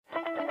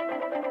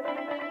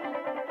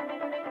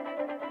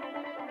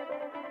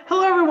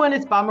everyone,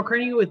 it's Bob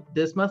McCurney with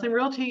This Month in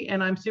Realty,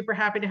 and I'm super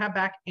happy to have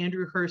back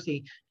Andrew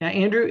Hersey. Now,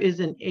 Andrew is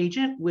an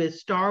agent with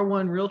Star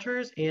One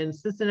Realtors in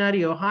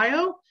Cincinnati,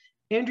 Ohio.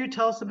 Andrew,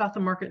 tell us about the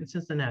market in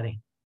Cincinnati.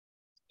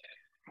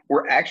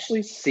 We're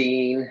actually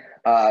seeing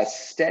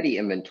steady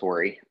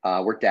inventory.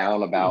 We're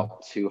down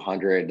about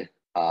 200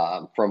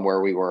 from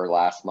where we were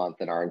last month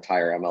in our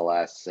entire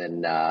MLS,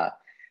 and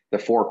the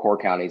four core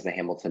counties, the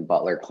Hamilton,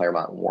 Butler,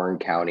 Claremont, and Warren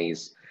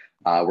counties.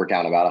 We're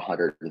down about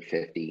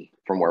 150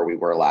 from where we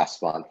were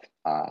last month,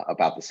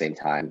 about the same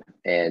time.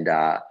 And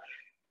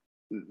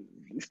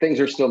things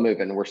are still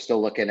moving. We're still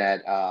looking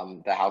at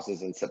the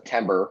houses in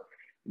September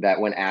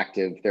that went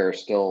active. There are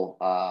still,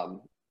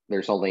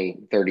 there's only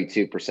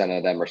 32%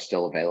 of them are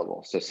still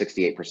available. So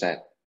 68%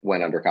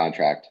 went under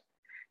contract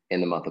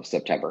in the month of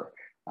September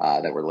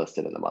that were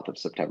listed in the month of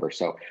September.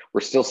 So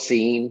we're still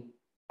seeing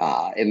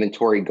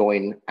inventory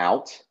going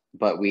out,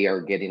 but we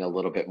are getting a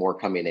little bit more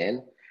coming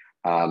in.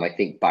 I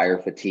think buyer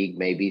fatigue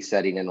may be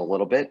setting in a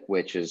little bit,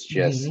 which is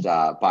just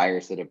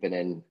buyers that have been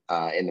in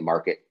the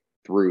market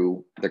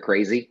through the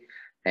crazy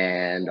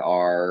and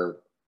are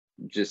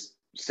just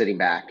sitting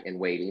back and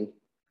waiting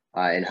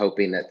and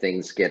hoping that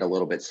things get a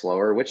little bit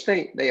slower, which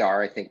they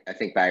are. I think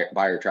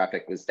buyer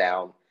traffic was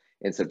down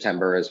in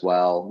September as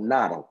well.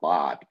 Not a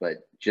lot,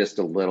 but just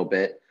a little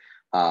bit.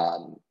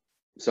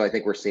 So I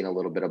think we're seeing a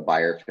little bit of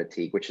buyer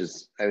fatigue, which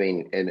is, I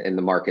mean, in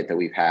the market that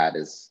we've had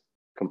is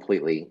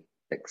completely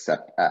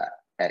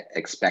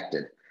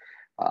expected.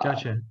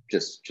 Gotcha.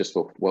 Just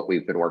what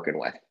we've been working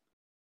with.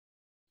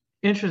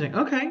 Interesting.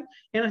 Okay.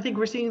 And I think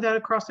we're seeing that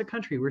across the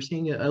country. We're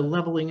seeing a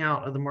leveling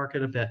out of the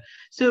market a bit.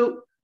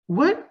 So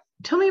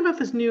tell me about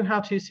this new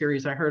how-to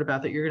series I heard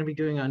about that you're going to be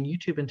doing on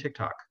YouTube and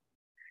TikTok.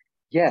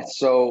 Yeah,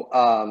 so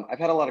I've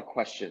had a lot of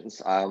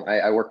questions.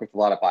 I work with a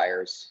lot of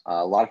buyers,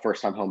 a lot of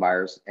first-time home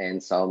buyers,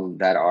 and some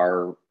that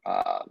are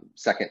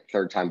second,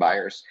 third-time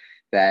buyers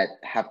that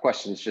have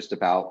questions just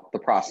about the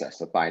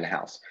process of buying a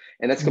house.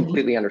 And that's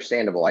completely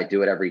understandable. I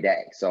do it every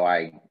day, so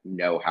I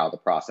know how the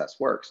process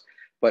works.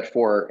 But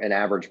for an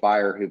average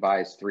buyer who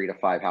buys 3 to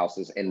 5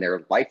 houses in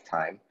their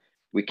lifetime,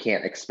 we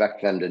can't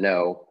expect them to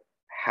know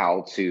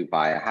how to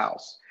buy a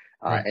house.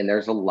 And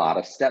there's a lot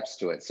of steps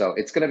to it. So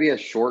it's going to be a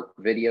short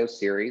video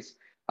series.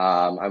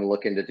 I'm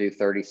looking to do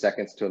 30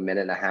 seconds to a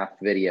minute and a half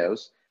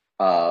videos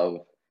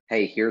of,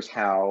 hey, here's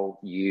how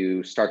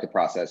you start the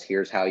process.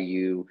 Here's how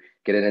you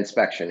get an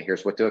inspection.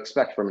 Here's what to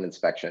expect from an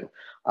inspection.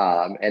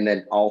 And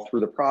then all through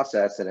the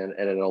process, and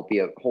it'll be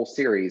a whole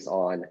series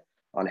on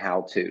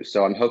how to.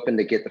 So I'm hoping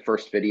to get the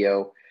first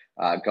video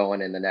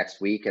going in the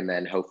next week. And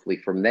then hopefully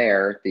from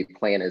there, the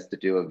plan is to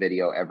do a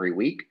video every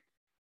week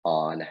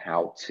on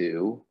how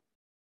to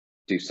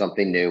do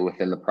something new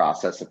within the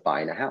process of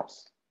buying a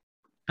house.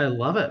 I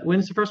love it.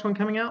 When's the first one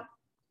coming out?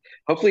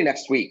 Hopefully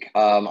next week.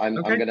 I'm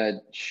going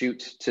to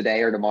shoot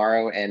today or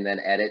tomorrow and then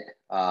edit.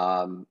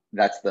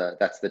 That's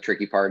the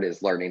tricky part,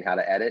 is learning how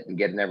to edit and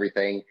getting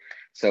everything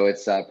so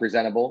it's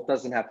presentable.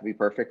 Doesn't have to be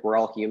perfect. We're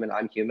all human.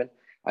 I'm human.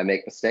 I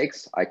make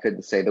mistakes. I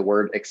couldn't say the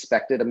word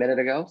expected a minute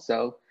ago.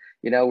 So,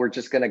 we're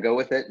just going to go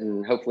with it,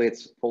 and hopefully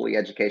it's fully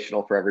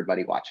educational for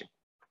everybody watching.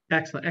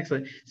 Excellent.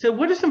 Excellent. So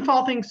what are some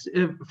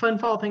fun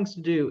fall things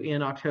to do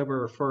in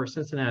October for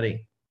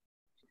Cincinnati?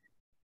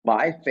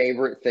 My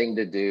favorite thing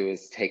to do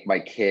is take my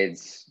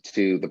kids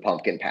to the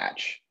pumpkin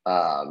patch.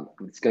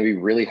 It's going to be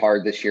really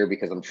hard this year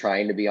because I'm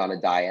trying to be on a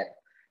diet.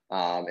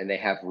 And they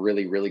have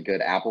really, really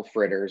good apple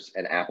fritters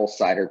and apple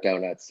cider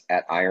donuts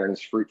at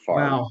Irons Fruit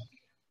Farm,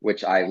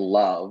 which I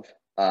love.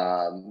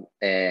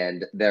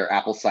 And their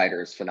apple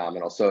cider is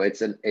phenomenal. So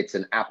it's an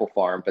apple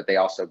farm, but they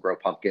also grow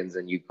pumpkins,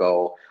 and you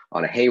go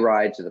on a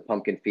hayride to the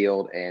pumpkin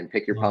field and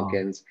pick your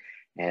pumpkins.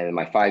 And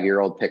my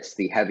 5-year-old picks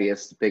the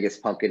heaviest,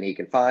 biggest pumpkin he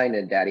can find,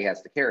 and daddy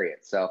has to carry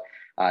it. So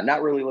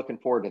not really looking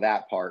forward to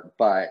that part,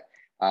 but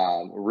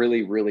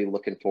really, really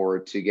looking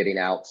forward to getting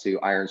out to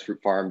Irons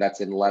Fruit Farm. That's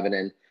in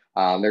Lebanon.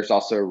 There's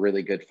also a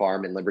really good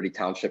farm in Liberty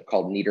Township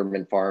called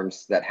Niederman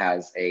Farms that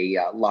has a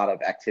lot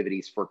of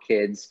activities for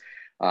kids.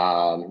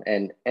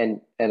 And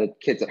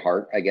kids at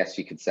heart, I guess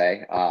you could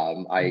say.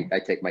 I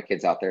take my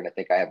kids out there, and I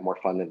think I have more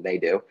fun than they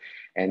do.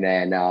 And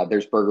then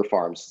there's Burger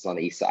Farms on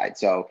the east side.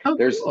 So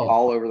there's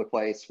all over the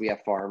place. We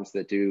have farms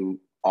that do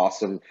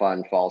awesome,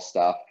 fun fall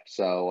stuff.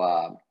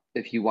 So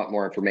if you want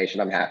more information,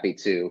 I'm happy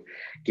to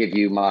give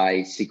you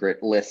my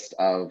secret list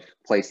of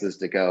places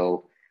to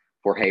go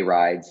for hay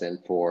rides and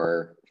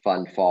for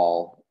fun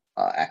fall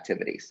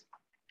activities.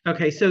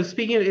 Okay, so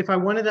speaking of, if I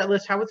wanted that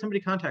list, how would somebody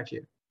contact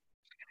you?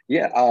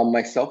 Yeah,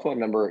 my cell phone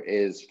number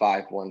is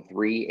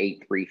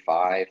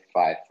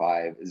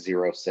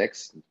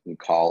 513-835-5506. You can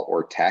call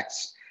or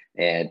text.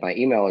 And my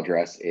email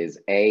address is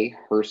Hersey,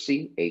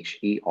 Hersey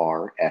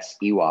at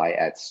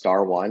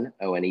star1,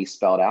 O-N-E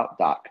spelled out,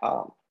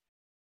 .com.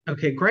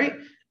 Okay, great.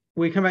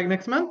 Will you come back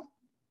next month?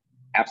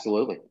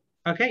 Absolutely.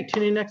 Okay,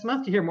 tune in next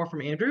month to hear more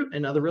from Andrew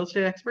and other real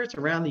estate experts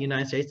around the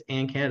United States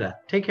and Canada.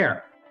 Take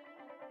care.